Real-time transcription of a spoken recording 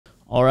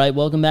All right,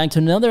 welcome back to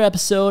another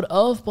episode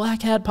of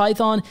Black Hat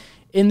Python.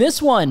 In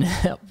this one,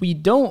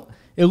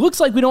 it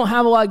looks like we don't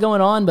have a lot going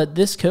on, but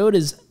this code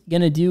is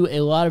going to do a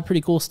lot of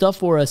pretty cool stuff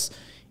for us.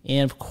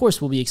 And of course,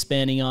 we'll be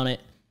expanding on it.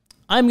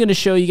 I'm going to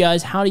show you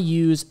guys how to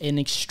use an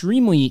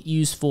extremely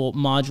useful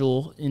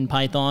module in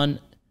Python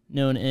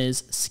known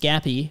as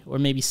Scapy, or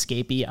maybe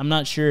Scapy. I'm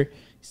not sure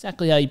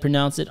exactly how you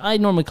pronounce it. I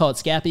normally call it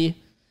Scapy.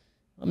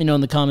 Let me know in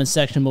the comments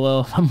section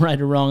below if I'm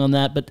right or wrong on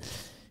that. But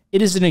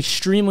it is an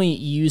extremely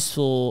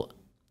useful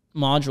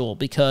module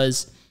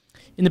because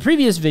in the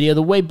previous video,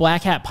 the way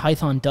Black Hat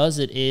Python does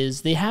it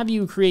is they have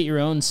you create your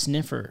own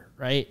sniffer,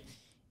 right?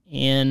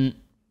 And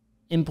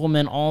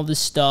implement all this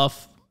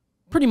stuff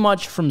pretty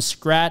much from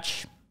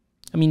scratch.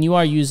 I mean, you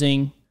are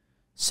using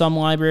some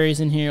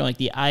libraries in here, like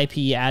the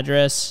IP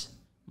address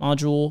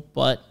module,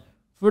 but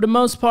for the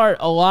most part,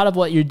 a lot of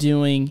what you're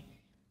doing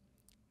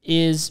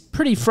is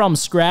pretty from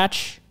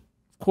scratch.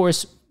 Of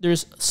course,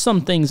 there's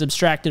some things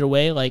abstracted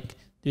away, like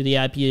through the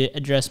IP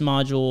address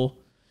module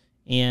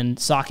and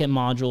socket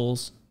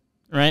modules,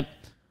 right?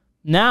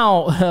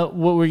 Now,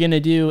 what we're going to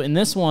do in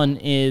this one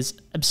is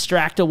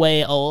abstract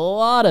away a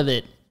lot of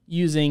it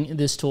using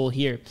this tool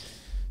here.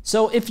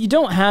 So if you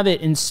don't have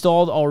it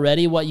installed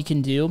already, what you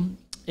can do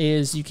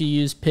is you can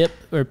use pip,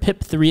 or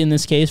pip3 in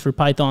this case for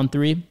Python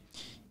 3,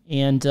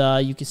 and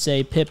you could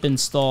say pip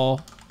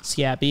install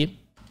Scapy.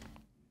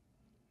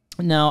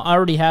 Now, I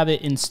already have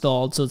it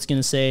installed, so it's going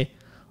to say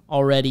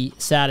already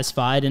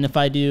satisfied, and if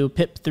I do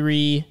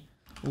pip3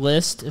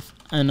 list,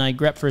 and I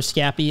grep for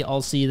Scapy,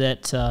 I'll see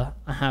that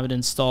I have it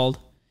installed,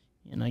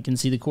 and I can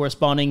see the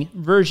corresponding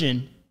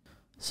version.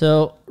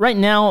 So right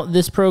now,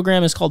 this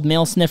program is called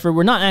Mail Sniffer.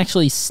 We're not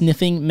actually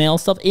sniffing mail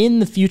stuff. In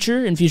the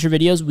future, in future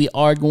videos, we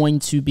are going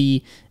to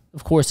be,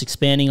 of course,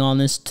 expanding on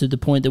this to the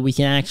point that we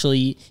can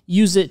actually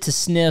use it to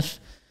sniff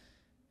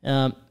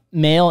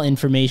mail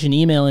information,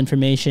 email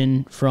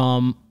information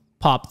from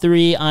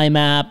POP3,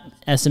 IMAP,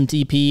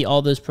 SMTP,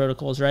 all those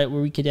protocols, right,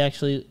 where we could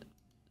actually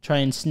try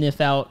and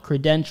sniff out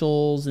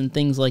credentials and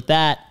things like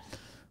that.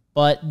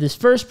 But this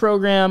first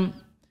program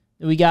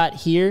that we got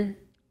here,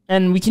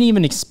 and we can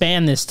even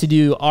expand this to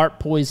do ARP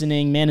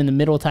poisoning,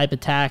 man-in-the-middle type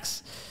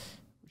attacks,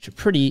 which are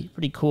pretty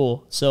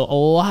cool. So a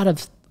lot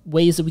of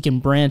ways that we can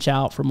branch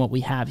out from what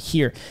we have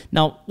here.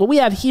 Now, what we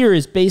have here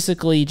is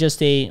basically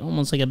just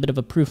almost like a bit of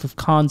a proof of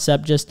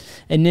concept, just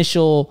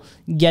initial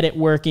get it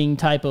working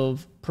type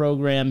of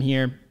program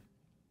here,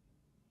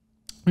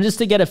 just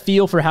to get a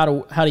feel for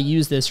how to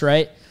use this,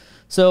 right?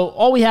 So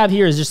all we have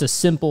here is just a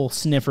simple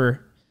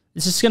sniffer.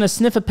 It's just going to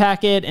sniff a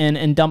packet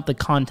and dump the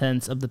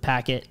contents of the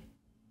packet.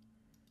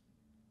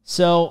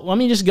 So let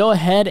me just go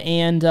ahead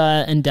and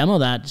demo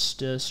that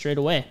just straight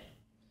away.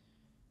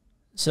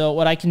 So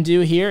what I can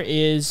do here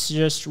is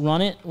just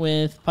run it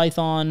with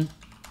Python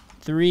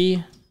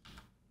 3.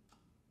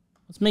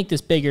 Let's make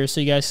this bigger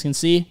so you guys can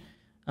see.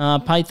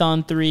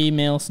 Python 3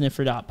 mail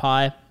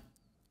sniffer.py.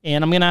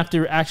 And I'm going to have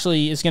to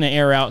it's going to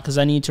error out because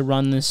I need to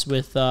run this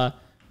with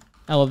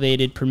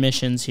elevated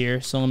permissions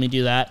here. So let me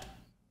do that.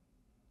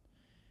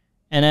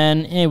 And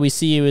then, hey, we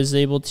see it was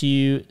able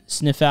to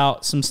sniff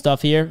out some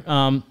stuff here.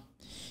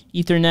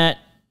 Ethernet,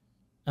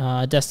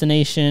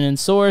 destination and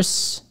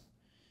source.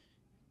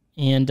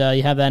 And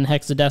you have that in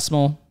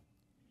hexadecimal.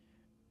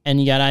 And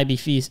you got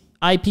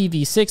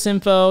IPv6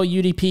 info,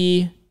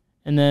 UDP,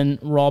 and then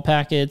raw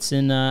packets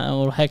and a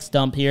little hex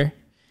dump here.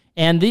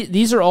 And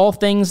these are all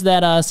things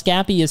that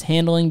Scapy is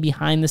handling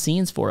behind the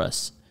scenes for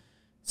us.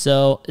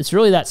 So it's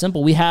really that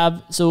simple.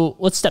 So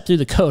let's step through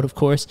the code, of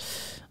course.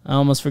 I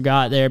almost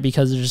forgot there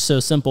because it's just so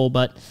simple,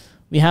 but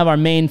we have our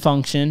main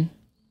function,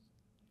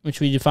 which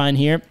we define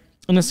here,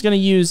 and it's going to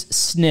use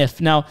sniff.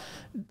 Now,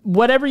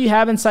 whatever you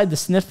have inside the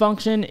sniff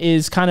function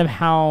is kind of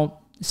how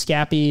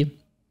Scapy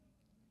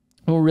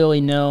will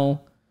really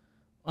know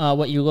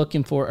what you're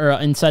looking for, or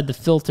inside the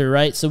filter,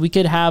 right? So we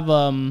could have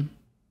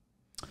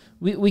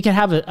we could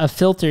have a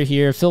filter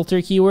here, a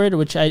filter keyword,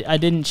 which I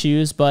didn't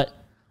choose, but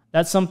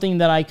that's something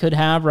that I could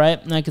have,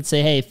 right? And I could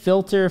say, hey,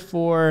 filter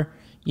for,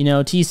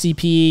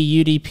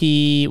 TCP,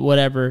 UDP,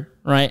 whatever,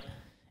 right?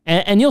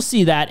 And you'll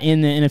see that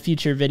in a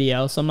future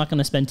video, so I'm not going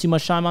to spend too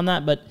much time on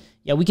that, but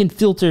yeah, we can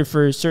filter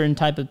for certain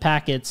type of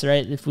packets,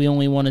 right? If we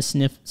only want to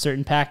sniff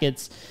certain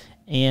packets,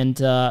 and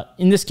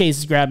in this case,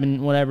 it's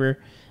grabbing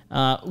whatever.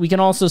 We can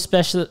also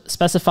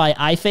specify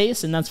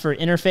iFace, and that's for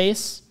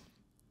interface.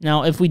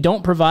 Now, if we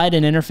don't provide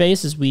an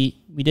interface, as we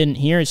didn't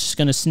here, it's just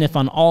going to sniff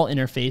on all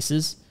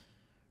interfaces,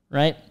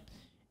 right?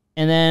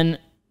 And then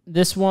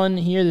this one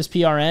here, this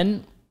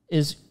PRN,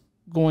 is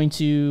going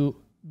to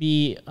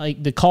be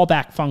like the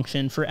callback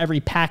function for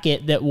every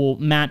packet that will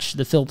match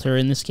the filter.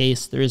 In this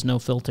case, there is no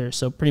filter.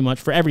 So pretty much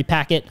for every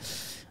packet,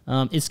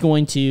 it's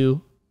going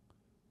to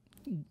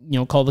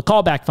call the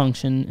callback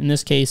function. In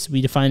this case,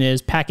 we define it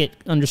as packet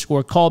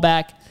underscore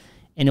callback,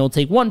 and it will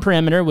take one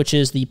parameter, which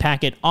is the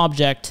packet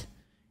object,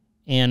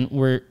 and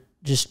we're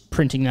just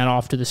printing that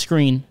off to the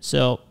screen.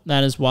 So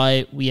that is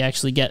why we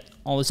actually get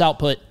all this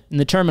output in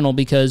the terminal,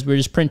 because we're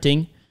just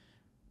printing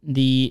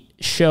the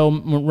show,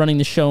 we're running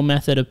the show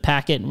method of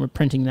packet, and we're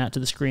printing that to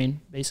the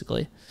screen,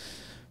 basically.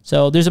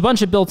 So there's a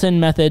bunch of built-in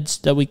methods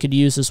that we could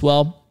use as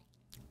well,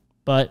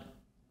 but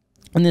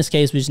in this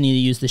case, we just need to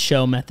use the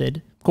show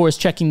method. Of course,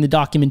 checking the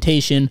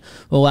documentation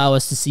will allow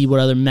us to see what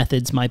other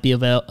methods might be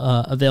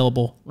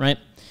available, right?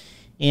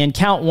 And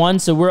count one,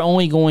 so we're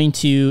only going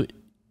to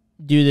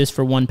do this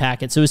for one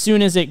packet. So as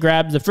soon as it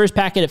grabs the first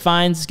packet it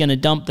finds, it's going to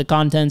dump the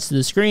contents to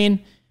the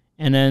screen,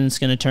 and then it's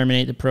going to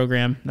terminate the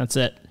program. That's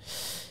it.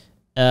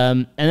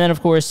 And then,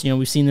 of course,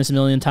 we've seen this a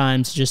million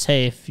times. Just,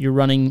 hey, if you're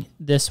running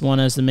this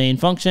one as the main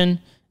function,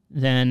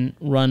 then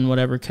run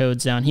whatever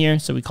code's down here.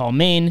 So we call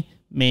main.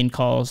 Main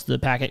calls the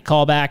packet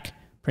callback,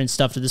 prints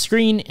stuff to the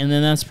screen, and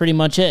then that's pretty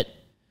much it.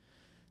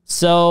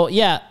 So,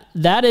 yeah,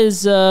 that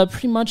is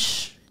pretty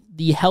much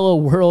the hello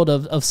world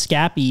of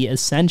Scapy,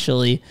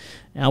 essentially.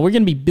 Now, we're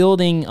going to be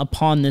building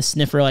upon this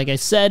sniffer, like I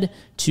said,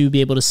 to be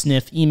able to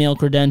sniff email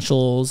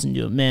credentials and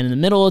do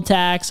man-in-the-middle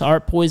attacks,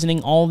 art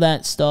poisoning, all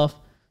that stuff.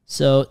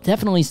 So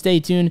definitely stay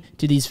tuned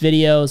to these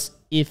videos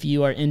if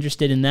you are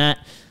interested in that.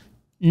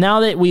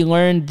 Now that we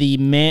learned the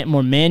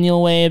more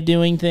manual way of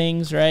doing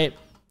things, right,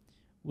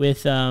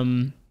 with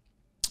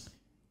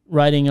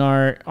writing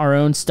our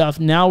own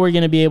stuff, now we're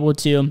going to be able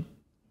to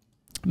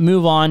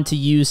move on to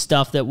use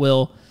stuff that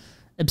will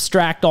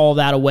abstract all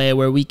that away,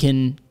 where we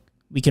can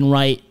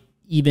write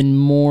even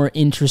more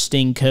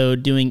interesting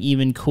code, doing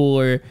even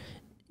cooler,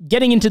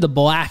 getting into the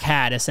black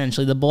hat,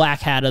 essentially, the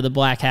black hat of the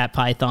Black Hat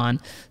Python.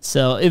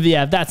 So if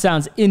that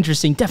sounds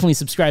interesting, definitely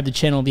subscribe to the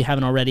channel if you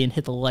haven't already, and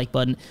hit the like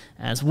button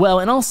as well.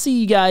 And I'll see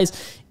you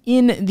guys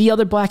in the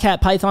other Black Hat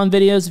Python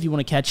videos if you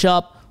want to catch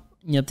up.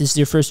 If this is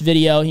your first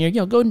video here,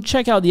 go and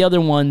check out the other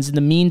ones in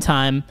the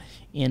meantime,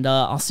 and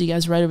I'll see you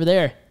guys right over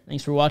there.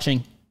 Thanks for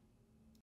watching.